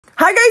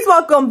Hi guys,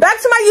 welcome back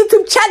to my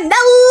YouTube channel.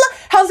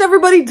 How's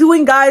everybody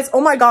doing, guys?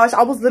 Oh my gosh,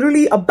 I was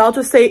literally about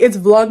to say it's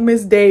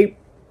Vlogmas Day.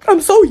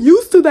 I'm so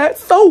used to that.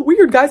 So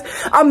weird, guys.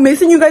 I'm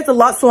missing you guys a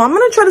lot, so I'm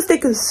gonna try to stay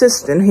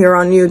consistent here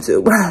on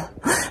YouTube.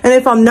 And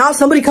if I'm not,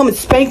 somebody come and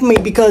spank me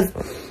because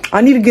I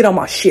need to get on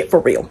my shit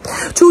for real.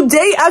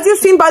 Today, as you've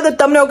seen by the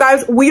thumbnail,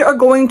 guys, we are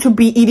going to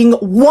be eating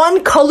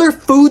one color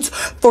foods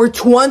for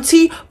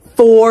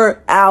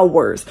 24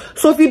 hours.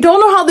 So if you don't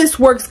know how this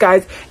works,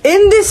 guys,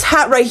 in this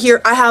hat right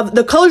here, I have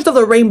the colors of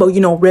the rainbow, you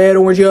know, red,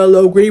 orange,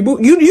 yellow, green,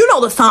 blue. You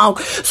know the song.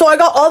 So I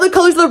got all the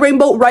colors of the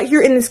rainbow right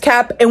here in this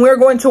cap, and we're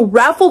going to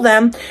raffle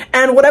them.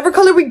 And whatever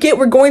color we get,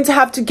 we're going to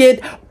have to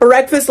get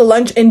breakfast,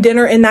 lunch, and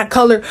dinner in that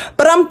color.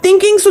 But I'm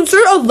thinking, since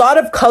there are a lot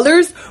of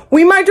colors,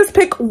 we might just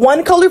pick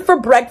one color for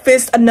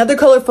breakfast, another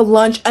color for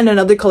lunch, and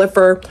another color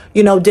for,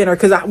 you know, dinner,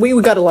 because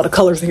we got a lot of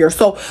colors here.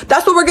 So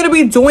that's what we're going to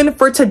be doing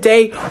for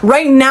today.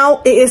 Right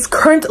now, it is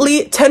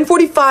currently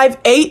 10:45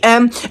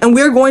 a.m. and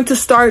we're going to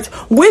start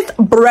with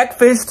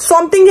breakfast. So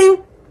I'm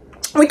thinking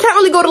we can't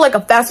really go to like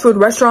a fast food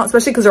restaurant,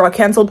 especially because they're all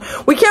canceled.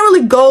 We can't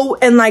really go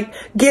and like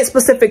get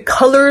specific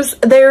colors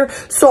there.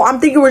 So I'm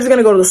thinking we're just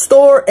gonna go to the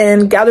store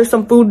and gather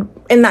some food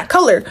in that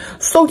color.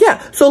 So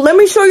yeah, so let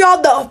me show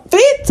y'all the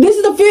fit. This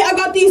is the fit. I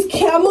got these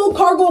camel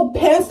cargo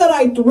pants that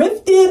I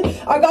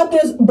thrifted. I got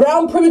this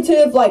brown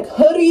primitive like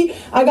hoodie.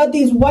 I got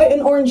these white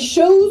and orange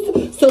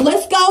shoes. So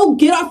let's go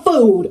get our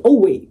food. Oh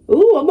wait,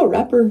 oh, I'm a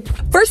rapper.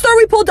 First store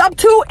we pulled up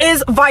to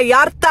is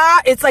Vallarta.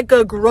 It's like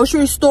a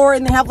grocery store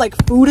and they have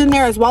like food in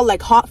there as well,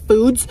 like hot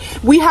foods.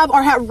 We have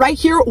our hat right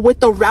here with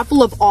the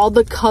raffle of all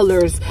the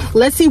colors.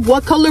 Let's see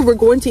what color we're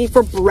going to eat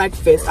for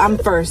breakfast. I'm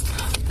first.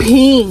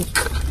 Pink.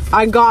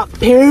 I got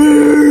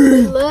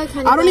pink. Look,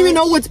 I don't even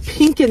know what's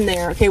pink in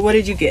there. Okay, what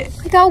did you get?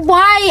 I got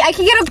white. I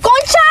can get a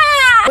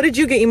concha. What did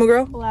you get, emo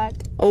girl? Black.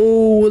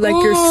 Oh, like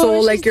your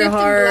soul, like your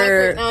heart. Black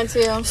right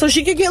now too. So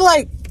she could get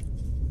like.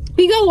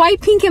 We got white,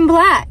 pink, and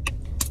black.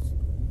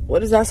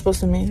 What is that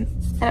supposed to mean?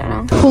 I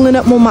don't know. Pulling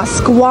up with my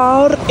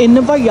squad in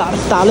the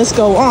Vallarta. Let's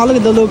go. Oh, look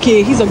at the little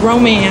kid. He's a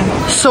grown man.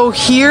 So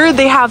here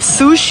they have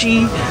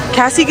sushi.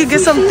 Cassie could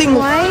get something.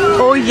 White?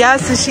 Oh, yeah,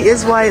 sushi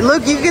is white.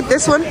 Look, you can get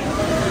this one.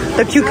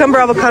 The cucumber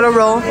avocado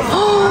roll.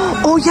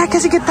 Oh, yeah,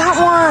 Cassie, get that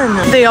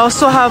one. They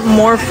also have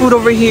more food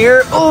over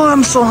here. Oh,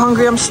 I'm so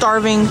hungry. I'm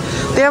starving.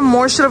 They have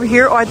more shit over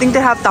here. Oh, I think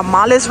they have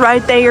tamales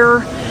right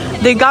there.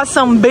 They got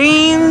some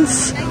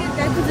beans.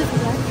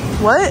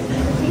 What?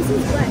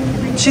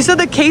 She said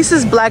the case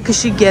is black because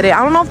she get it.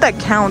 I don't know if that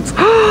counts.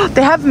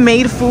 They have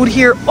made food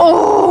here.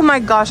 Oh my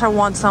gosh, I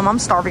want some. I'm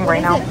starving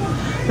right now.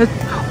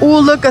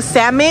 Oh, look, a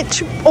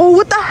sandwich. Oh,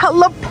 what the hell,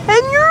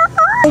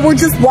 jalapeno? We're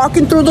just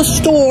walking through the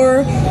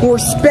store. We're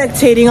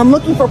spectating. I'm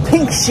looking for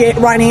pink shit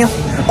right now.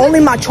 Only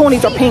my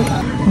chonies are pink.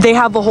 They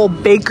have a whole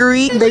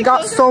bakery. They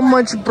got so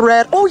much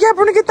bread. Oh yeah,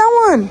 we're gonna get that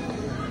one.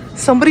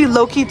 Somebody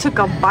low-key took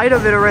a bite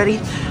of it already.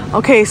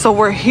 Okay, so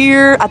we're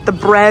here at the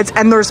breads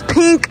and there's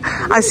pink.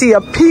 I see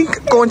a pink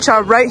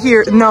concha right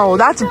here. No,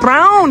 that's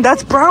brown.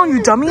 That's brown,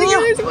 you dummy.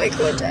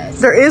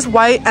 There is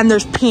white and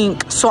there's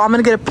pink. So I'm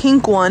gonna get a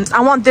pink one. I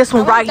want this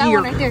one right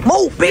here.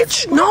 Oh,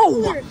 bitch,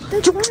 no.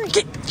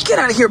 Get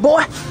out of here,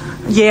 boy.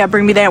 Yeah,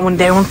 bring me that one.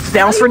 That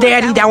one's for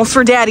daddy. That one's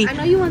for daddy. I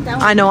know you want that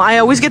one. I know. I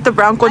always get the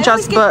brown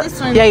conchas, but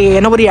yeah,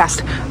 nobody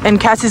asked. And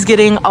Cassie's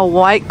getting a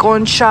white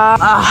concha.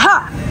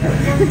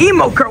 Aha!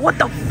 Emo girl, what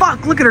the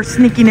fuck? Look at her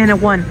sneaking in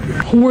at one.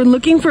 We're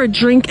looking for a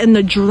drink in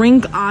the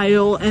drink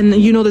aisle, and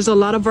you know there's a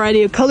lot of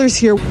variety of colors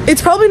here.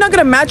 It's probably not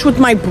gonna match with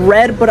my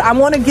bread, but I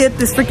want to get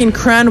this freaking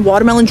cran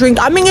watermelon drink.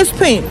 I mean, it's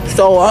pink,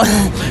 so I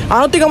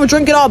don't think I'm gonna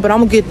drink it all, but I'm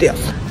gonna get this.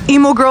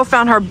 Emo girl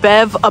found her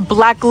bev, a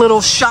black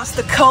little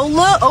Shasta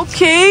Cola.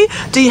 Okay,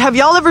 have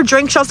y'all ever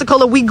drank Shasta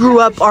Cola? We grew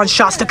up on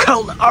Shasta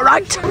Cola. All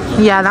right,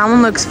 yeah, that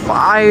one looks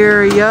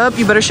fire. Yup,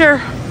 you better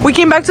share. We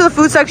came back to the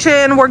food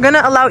section. We're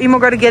gonna allow emo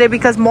girl to get it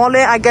because mole,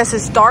 I guess,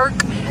 is dark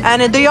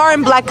and they are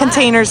in black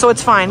containers, so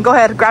it's fine. Go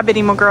ahead, grab it,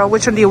 emo girl.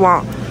 Which one do you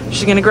want?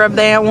 She's gonna grab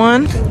that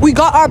one. We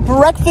got our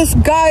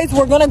breakfast, guys.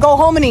 We're gonna go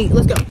home and eat.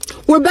 Let's go.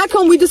 We're back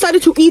home. We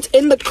decided to eat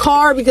in the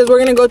car because we're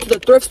gonna go to the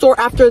thrift store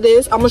after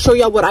this. I'm gonna show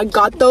y'all what I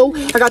got though.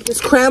 I got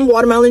this cran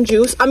watermelon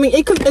juice. I mean,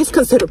 it's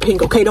considered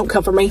pink, okay? Don't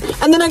come for me.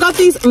 And then I got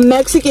these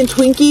Mexican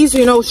Twinkies,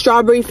 you know,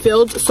 strawberry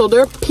filled, so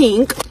they're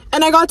pink.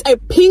 And I got a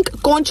pink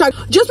concha.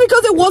 Just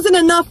because it wasn't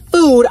enough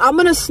food, I'm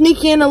gonna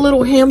sneak in a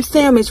little ham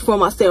sandwich for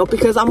myself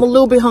because I'm a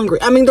little bit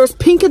hungry. I mean, there's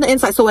pink in the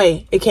inside, so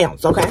hey, it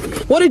counts, okay?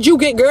 What did you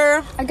get,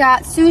 girl? I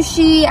got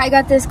sushi, I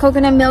got this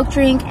coconut milk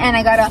drink, and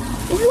I got a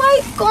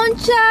white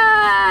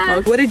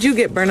concha. What did you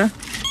get, Berna?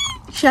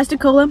 Shasta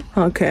Cola.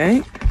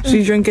 Okay.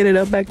 She's drinking it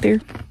up back there.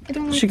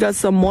 She got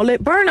some mole.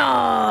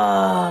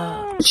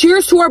 Berna!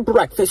 Cheers to our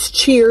breakfast.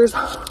 Cheers.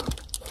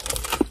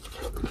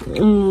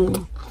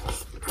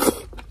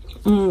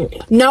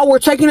 Now we're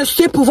taking a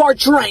sip of our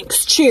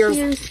drinks. Cheers.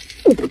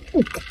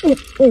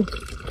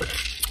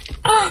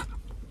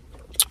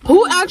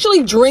 Who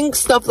actually drinks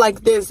stuff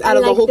like this out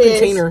of the whole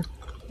container?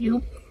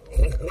 You.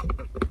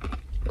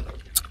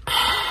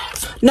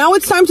 Now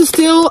it's time to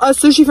steal a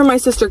sushi from my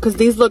sister because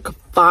these look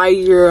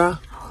fire.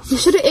 You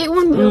should have ate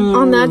one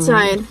on that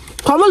side.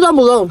 Comment down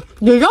below.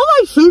 Did y'all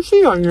like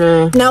sushi or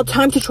nah? Now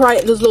time to try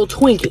this little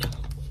Twinkie.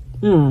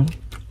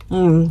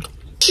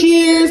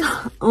 Cheers.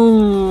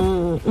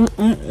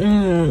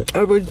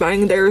 Everybody's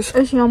buying theirs.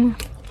 It's yummy.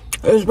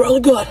 It's really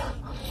good.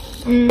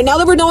 And now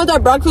that we're done with our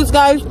breakfast,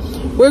 guys,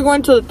 we're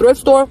going to the thrift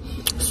store.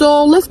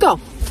 So let's go.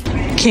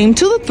 Came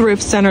to the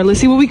thrift center. Let's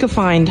see what we could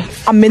find.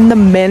 I'm in the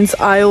men's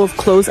aisle of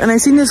clothes and I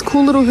seen this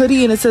cool little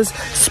hoodie and it says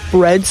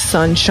spread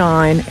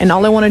sunshine, and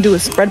all I want to do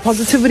is spread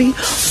positivity,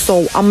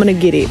 so I'm gonna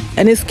get it.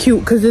 And it's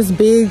cute because it's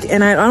big,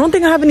 and I don't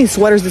think I have any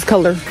sweaters this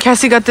color.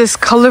 Cassie got this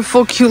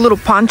colorful cute little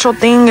poncho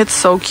thing. It's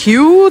so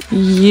cute.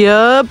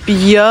 Yup,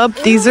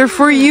 these are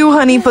for you,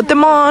 honey. Put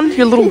them on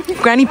your little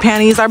granny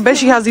panties. I bet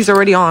she has these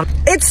already on.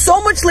 It's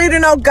so much later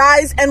now,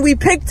 guys, and we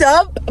picked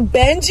up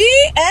Benji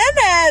and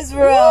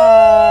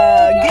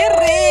Ezra. Get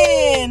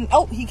in.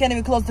 Oh, he can't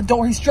even close the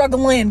door. He's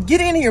struggling. Get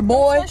in here,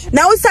 boy.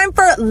 Now it's time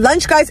for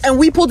lunch, guys, and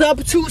we pulled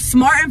up to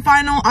Smart and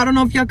Final. I don't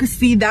know if y'all could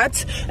see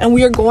that, and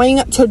we are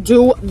going to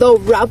do the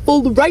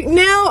raffle right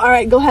now. All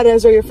right, go ahead,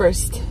 Ezra. You're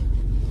first.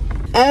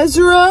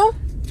 Ezra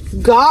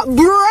got brown.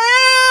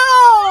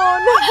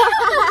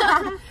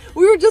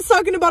 We were just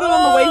talking about it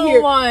on the way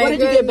here. What did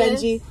you get,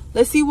 Benji?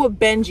 Let's see what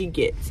Benji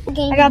gets.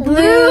 I got blue.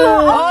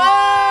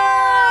 Oh!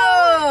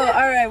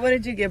 All right, what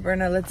did you get,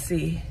 Berna? Let's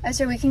see. I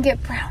said we can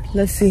get brownie.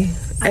 Let's see.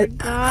 I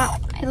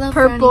love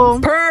purple.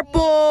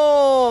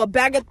 Purple.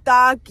 Bag of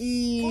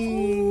Takis.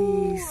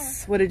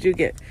 What did you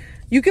get?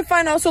 You can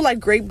find also like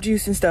grape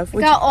juice and stuff.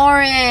 Got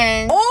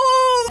orange.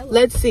 Oh!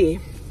 Let's see.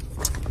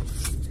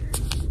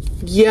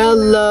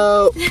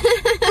 Yellow.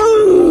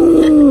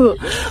 Ooh.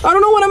 I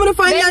don't know what I'm gonna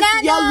find.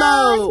 That's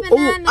yellow.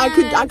 Oh,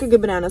 I could get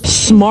bananas.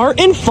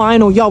 Smart and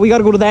Final, y'all. We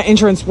gotta go to that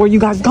entrance. Where you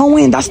guys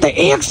going? That's the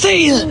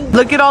exit.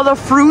 Look at all the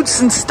fruits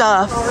and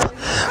stuff.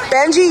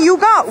 Benji, you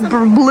got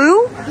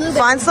blue.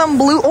 Find some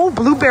blue. Oh,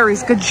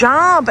 blueberries. Good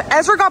job.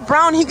 Ezra got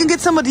brown. He can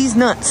get some of these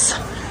nuts.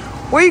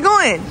 Where are you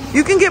going?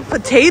 You can get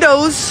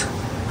potatoes.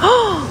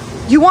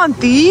 You want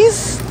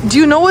these? Do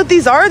you know what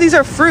these are? These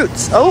are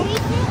fruits. Oh.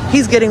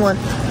 He's getting one.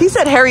 He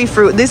said hairy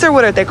fruit. These are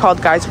what are they called,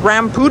 guys?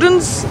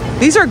 Ramputans.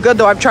 These are good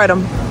though. I've tried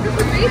them.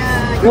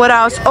 What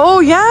else?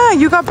 Oh yeah,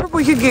 you got purple.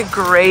 You could get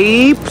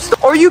grapes,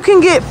 or you can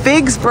get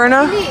figs,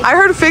 Berna. I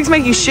heard figs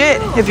make you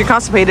shit if you're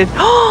constipated.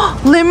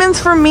 Lemons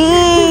for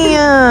me.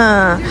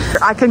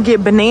 I could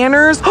get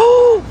bananas.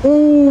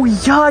 Oh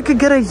yeah, I could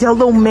get a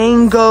yellow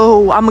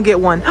mango. I'm gonna get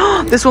one.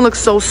 This one looks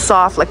so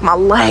soft, like my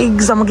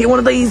legs. I'm gonna get one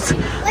of these.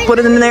 Put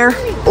it in there.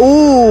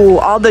 Oh,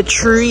 all the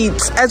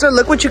treats. Ezra,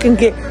 look what you can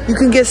get. You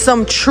can get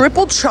some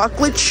triple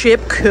chocolate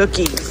chip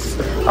cookies.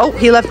 Oh,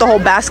 he left the whole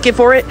basket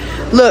for it.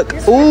 Look.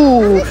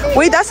 Ooh.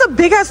 Wait, that's a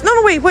big ass. No,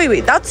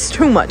 wait. That's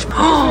too much.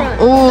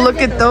 Oh, look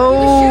at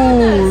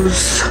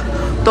those.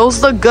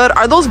 Those look good.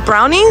 Are those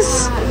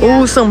brownies?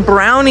 Ooh, some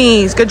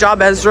brownies. Good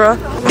job, Ezra.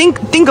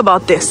 Think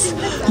about this.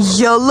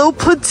 Yellow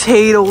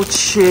potato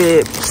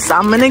chips.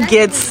 I'm gonna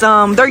get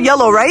some. They're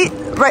yellow, right?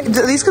 Right.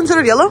 Are these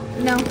considered yellow?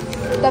 No.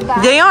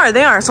 They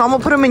are. So I'm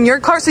gonna put them in your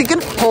car so you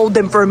can hold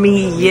them for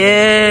me.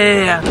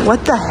 Yeah.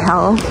 What the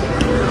hell?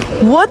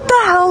 What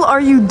the hell are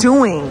you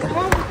doing?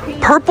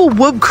 Purple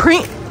whipped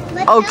cream.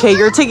 Okay,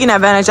 you're taking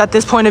advantage at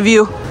this point of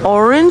view.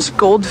 Orange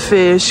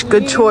goldfish.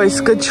 Good choice.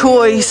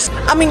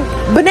 I mean,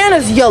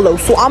 banana's yellow,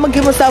 so I'm gonna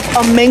give myself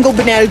a mango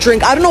banana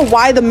drink. I don't know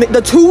why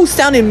the two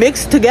sounding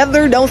mixed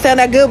together don't sound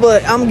that good,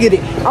 but I'm gonna get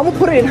it. I'm gonna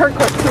put it in her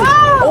cup too.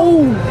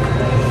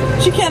 Oh,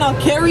 she cannot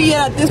carry it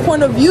at this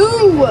point of view.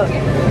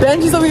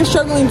 Benji's over here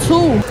struggling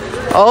too.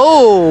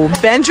 Oh,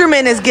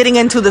 Benjamin is getting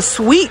into the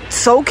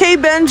sweets. Okay,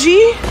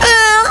 Benji.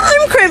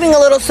 I'm craving a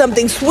little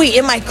something sweet,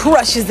 and my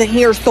crush isn't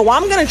here, so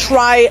I'm gonna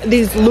try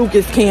these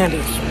Lucas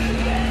candies.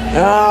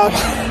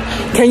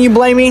 Can you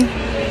blame me?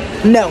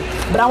 No,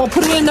 but I'm gonna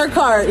put it in their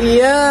car.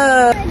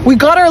 Yeah. We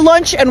got our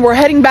lunch and we're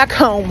heading back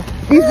home.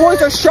 These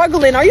boys are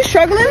struggling. Are you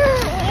struggling?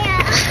 Yeah.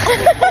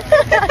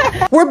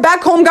 We're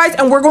back home, guys,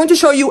 and we're going to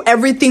show you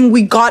everything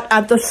we got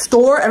at the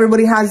store.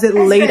 Everybody has it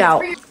laid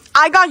out.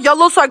 I got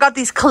yellow, so I got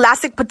these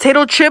classic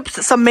potato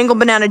chips, some mango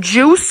banana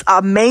juice,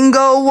 a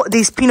mango,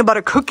 these peanut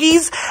butter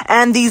cookies,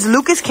 and these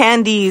Lucas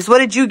candies. What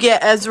did you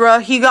get,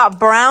 Ezra? He got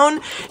brown.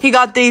 He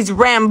got these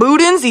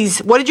rambutans. These,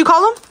 what did you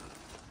call them?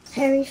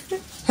 Hairy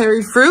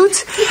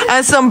fruit.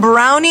 And some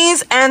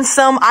brownies and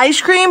some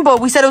ice cream, but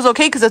we said it was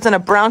okay because it's in a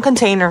brown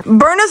container.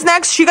 Berna's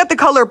next. She got the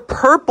color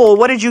purple.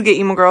 What did you get,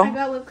 emo girl? I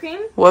got whipped cream.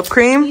 Whipped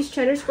cream. These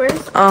cheddar squares.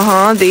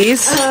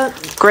 These.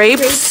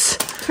 Grapes.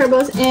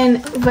 Turbos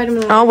and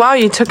vitamin. Oh wow,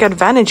 you took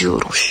advantage, you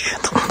little shit.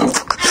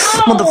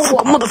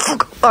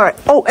 Motherfucker. All right.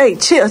 Oh, hey,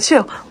 chill.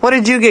 What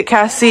did you get,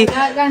 Cassie?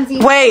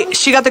 Wait,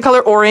 she got the color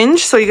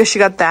orange, so she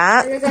got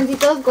that.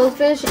 Gansitos,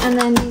 goldfish, and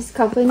then these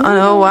company.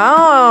 Oh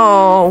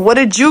wow. What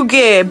did you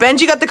get?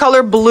 Benji got the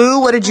color blue.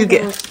 What did you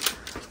get?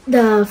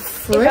 The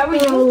fruit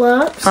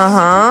roll-ups.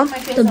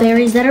 The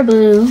berries that are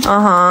blue.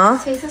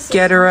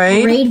 Get it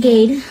right. Raid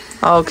Gate.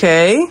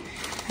 Okay.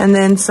 And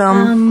then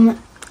some.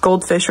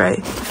 goldfish,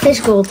 right? Fish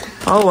gold.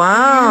 Oh,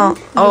 wow.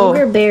 Oh.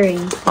 Yogurt berry.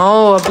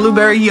 Oh, a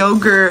blueberry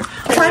yogurt.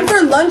 Time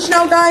for lunch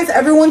now, guys.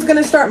 Everyone's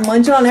gonna start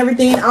munching on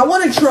everything. I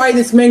want to try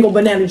this mango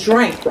banana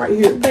drink right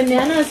here.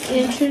 Banana's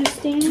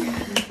interesting.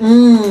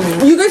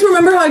 You guys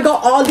remember how I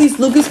got all these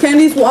Lucas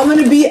candies? Well, I'm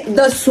gonna be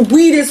the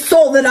sweetest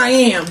soul that I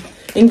am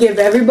and give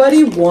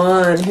everybody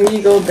one. Here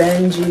you go,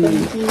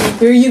 Benji.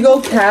 Here you go,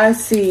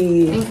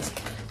 Cassie.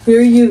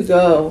 Here you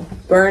go,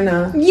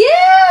 Berna.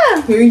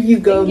 Yeah! Here you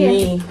go,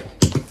 me.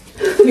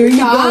 Here you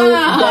go,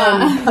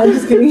 them. I'm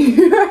just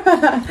kidding.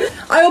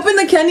 I opened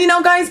the candy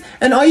now, guys,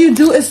 and all you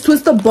do is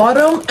twist the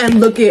bottom and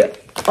look it.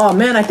 Oh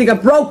man, I think I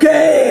broke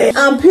it.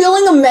 I'm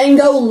peeling a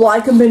mango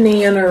like a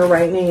banana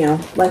right now.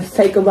 Let's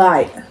take a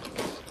bite.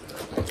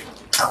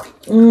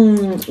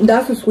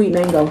 That's a sweet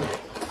mango.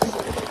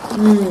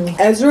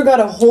 Ezra got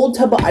a whole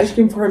tub of ice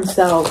cream for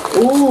himself.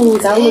 Ooh,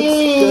 that looks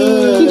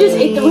good. He just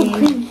ate the whipped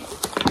cream.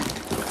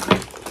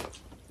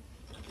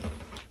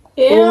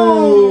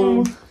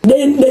 Ew.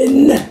 Din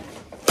din.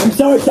 I'm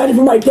so excited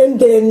for my din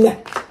din.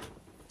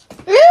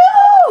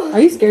 Ew! Are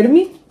you scared of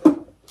me?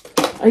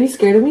 Are you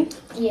scared of me?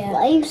 Yeah.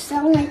 Why you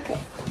sound like that?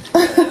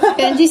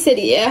 Benji said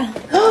yeah.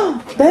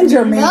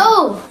 Benjamin.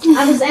 No!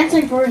 I was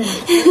answering for him.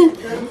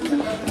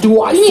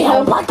 Do I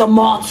sound like a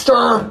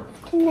monster?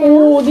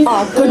 Oh, these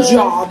Oh, good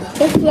job.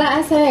 they're flat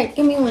as heck.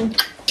 Give me one.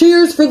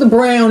 Cheers for the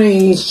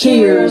brownies.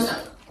 Cheers.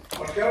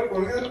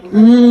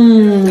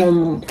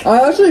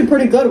 Actually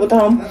pretty good. What the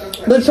hell?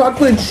 The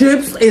chocolate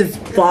chips is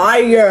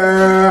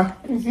fire.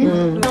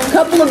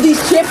 Couple of these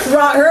chips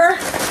right here.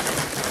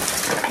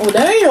 Oh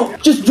damn!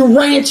 Just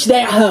drench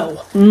that hoe.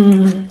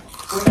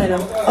 I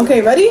know.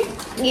 Okay, ready?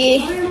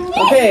 Yeah.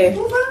 Okay.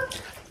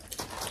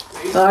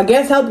 I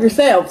guess help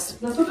yourselves.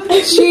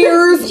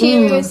 Cheers.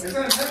 Cheers.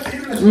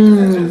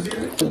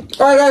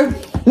 Alright guys,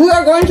 we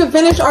are going to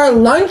finish our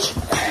lunch,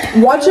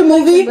 watch a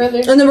movie,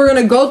 and then we're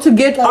gonna go to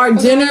get our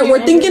dinner.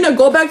 We're thinking to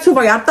go back to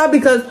Vallarta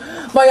because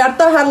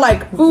Vallarta had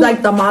like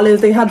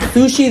tamales, they had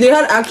sushi, they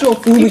had actual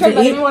food we could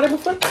eat.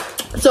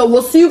 So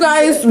we'll see you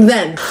guys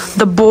then.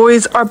 The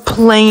boys are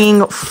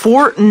playing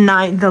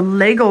Fortnite, the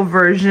Lego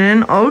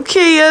version.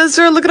 Okay,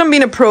 Ezra, look at him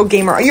being a pro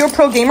gamer. Are you a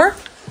pro gamer?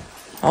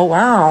 Oh,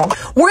 wow.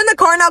 We're in the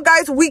car now,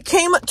 guys. We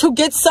came to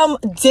get some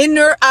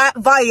dinner at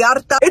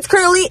Vallarta. It's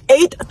currently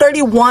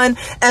 8:31,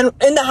 and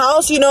in the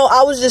house, you know,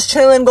 I was just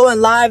chilling, going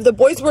live. The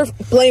boys were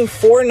playing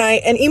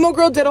Fortnite, and Emo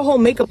Girl did a whole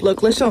makeup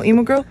look. Let's show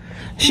Emo Girl.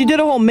 She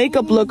did a whole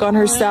makeup look on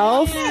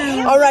herself.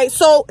 All right,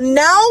 so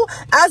now,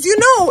 as you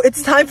know,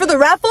 it's time for the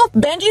raffle.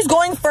 Benji's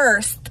going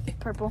first.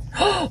 Purple.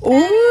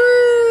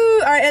 Ooh.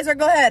 All right, Ezra,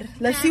 go ahead.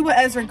 Let's see what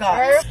Ezra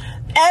got.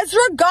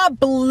 Ezra got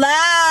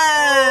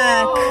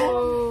black.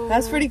 Oh.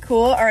 That's pretty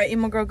cool. All right,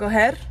 Emo Girl, go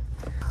ahead.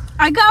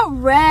 I got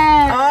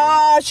red.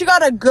 Oh, she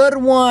got a good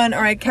one.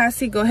 All right,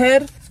 Cassie, go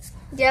ahead.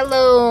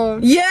 Yellow.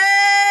 Yeah.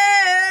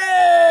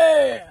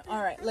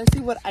 All right, let's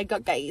see what I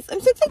got, guys. I'm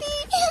so excited.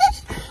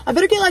 I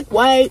better get like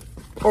white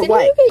or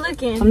white.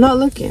 Looking. I'm not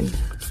looking.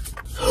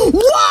 Wow!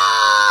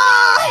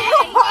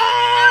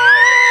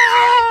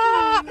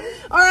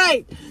 All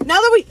right, now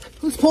that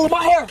who's pulling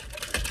my hair?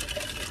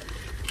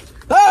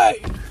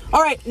 Hey!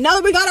 All right, now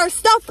that we got our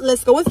stuff,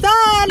 let's go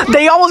inside.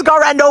 They almost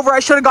got ran over. I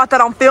should have got that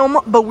on film,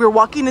 but we're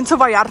walking into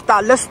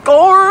Vallarta. Let's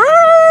go.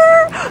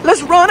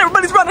 Let's run.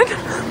 Everybody's running.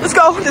 Let's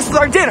go. This is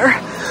our dinner.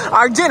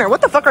 Our dinner.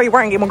 What the fuck are you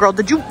wearing, Emo Girl?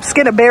 Did you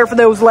skin a bear for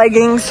those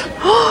leggings?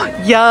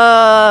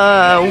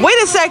 Yeah.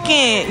 Wait a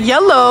second.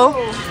 Yellow.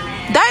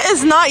 That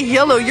is not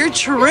yellow. You're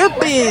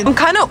tripping. I'm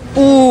kind of,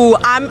 ooh,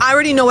 I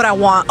already know what I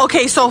want.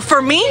 Okay, so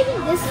for me,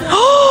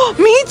 oh,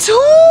 me too.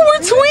 We're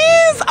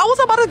twins. I was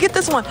about to get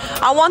this one.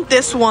 I want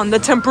this one, the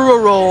tempura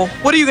roll.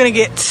 What are you gonna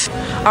get?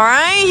 All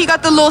right, he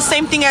got the little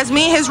same thing as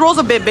me. His roll's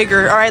a bit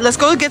bigger. All right, let's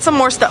go get some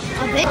more stuff.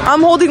 Okay.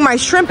 I'm holding my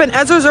shrimp, and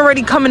Ezra's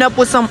already coming up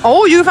with some.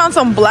 Oh, you found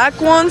some black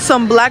ones,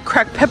 some black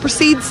cracked pepper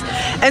seeds,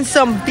 and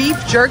some beef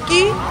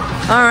jerky.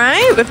 All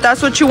right, if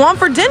that's what you want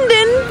for Din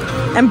Din.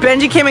 And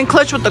Benji came in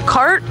clutch with the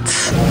cart.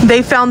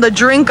 They found the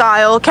drink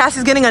aisle.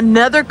 Cassie's getting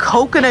another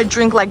coconut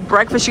drink like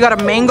breakfast. She got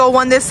a mango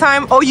one this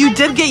time. Oh, you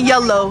did get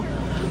yellow.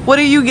 What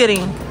are you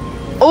getting?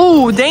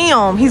 Oh,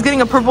 damn. He's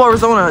getting a purple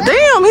Arizona.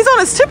 Damn, he's on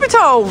his tippy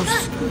toes.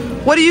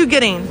 What are you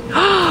getting?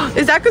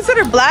 Is that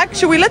considered black?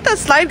 Should we let that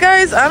slide,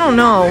 guys? I don't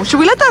know. Should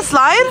we let that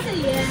slide?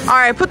 All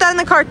right, put that in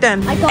the cart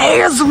then.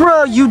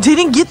 Ezra, you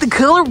didn't get the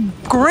color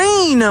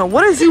green.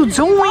 What is you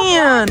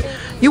doing?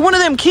 You one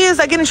of them kids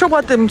that get in trouble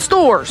at them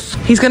stores.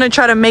 He's gonna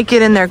try to make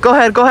it in there. Go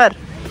ahead, go ahead.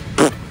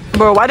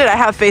 Bro, why did I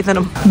have faith in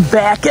him?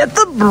 Back at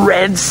the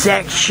bread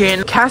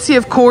section. Cassie,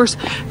 of course,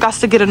 got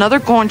to get another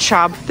corn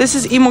chop. This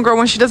is Emo Girl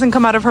when she doesn't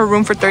come out of her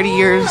room for 30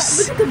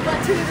 years.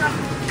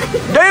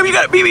 Damn, you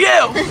got a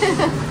BBL.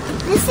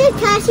 This is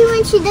Cassie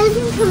when she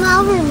doesn't come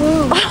out of her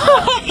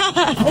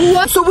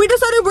room. So we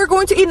decided we're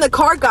going to eat in the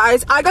car,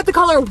 guys. I got the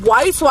color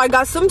white, so I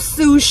got some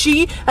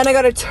sushi, and I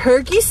got a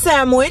turkey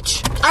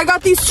sandwich. I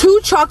got these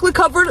 2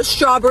 chocolate-covered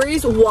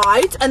strawberries,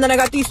 white, and then I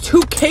got these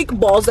 2 cake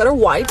balls that are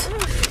white.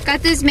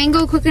 Got this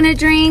mango coconut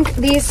drink,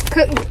 these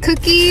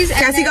cookies.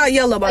 Cassie got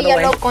yellow, by the way.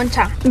 Yellow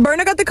concha.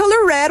 Berna got the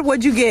color red.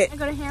 What'd you get? I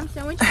got a ham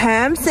sandwich.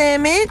 Ham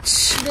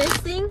sandwich. This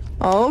thing.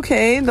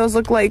 Okay, those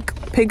look like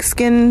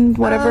pigskin,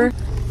 whatever.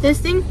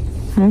 This thing.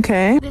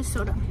 Okay. This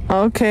soda.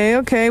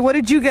 Okay. What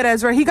did you get,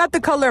 Ezra? He got the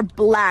color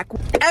black.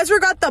 Ezra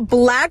got the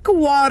black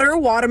water,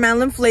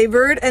 watermelon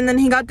flavored, and then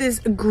he got this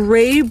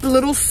grape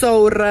little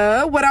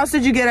soda. What else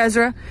did you get,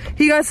 Ezra?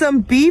 He got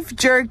some beef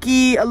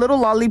jerky, a little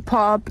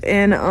lollipop,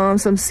 and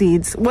some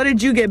seeds. What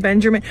did you get,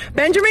 Benjamin?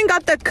 Benjamin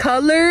got the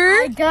color.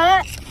 I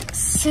got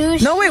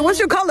sushi. No, wait, what's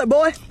your color,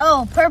 boy?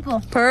 Oh,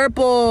 purple.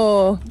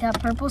 Purple. Got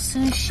purple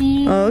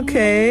sushi.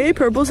 Okay,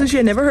 purple sushi.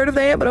 I never heard of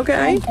that, but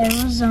okay.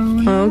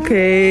 Arizona.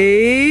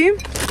 Okay.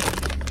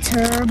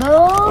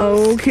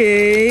 Turbo.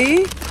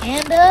 Okay.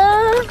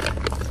 And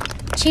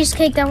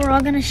cheesecake that we're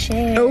all gonna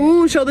share.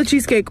 Oh, show the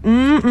cheesecake.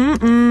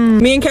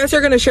 Me and Cassie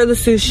are gonna share the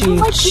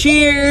sushi.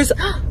 Cheers.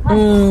 I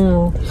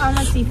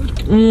like seafood.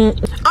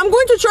 I'm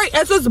going to try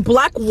Ezra's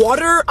black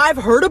water. I've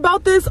heard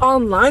about this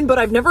online, but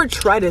I've never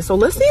tried it. So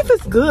let's see if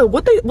it's good.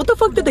 What the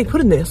fuck did they put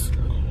in this?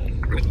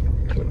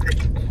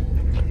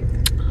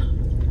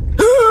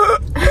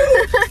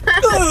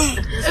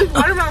 It's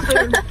watermelon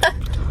flavored.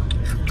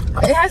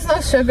 It has no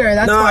sugar,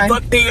 that's why.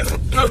 Fuck this.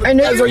 I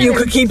knew Ezra, you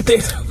could keep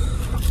this.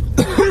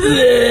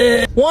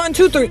 1,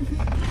 2, 3.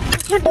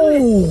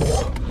 Oh,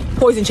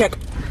 poison check.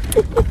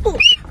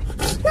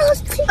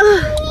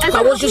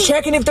 I was just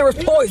checking if there was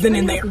poison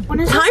in there. Time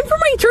for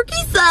my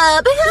turkey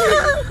sub.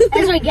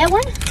 Ezra, get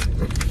one?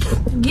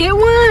 Get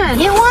one.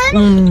 Get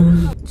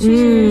one?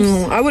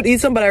 I would eat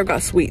some, but I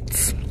got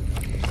sweets.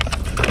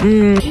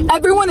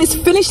 Everyone is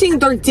finishing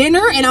their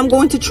dinner, and I'm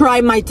going to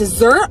try my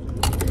dessert.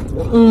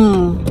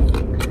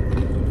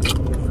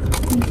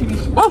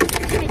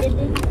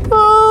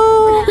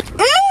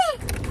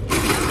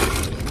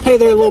 Hey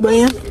there, little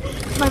man.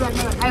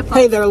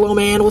 Hey there, little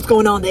man. What's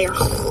going on there?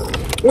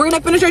 We're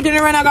gonna finish our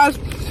dinner right now, guys,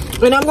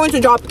 and I'm going to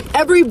drop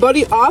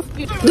everybody off.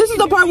 This is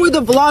the part where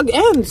the vlog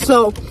ends,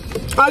 so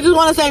I just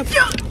want to say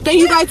thank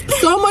you guys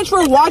so much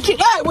for watching.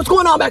 Hey, what's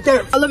going on back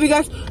there? I love you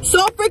guys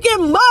so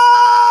freaking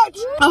much.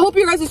 I hope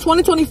your guys'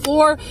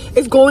 2024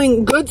 is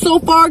going good so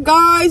far,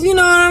 guys. You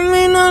know what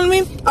I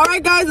mean? All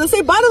right, guys, let's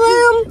say bye to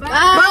them.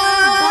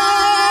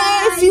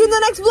 Bye. See you in the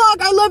next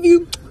vlog. I love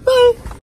you. Bye.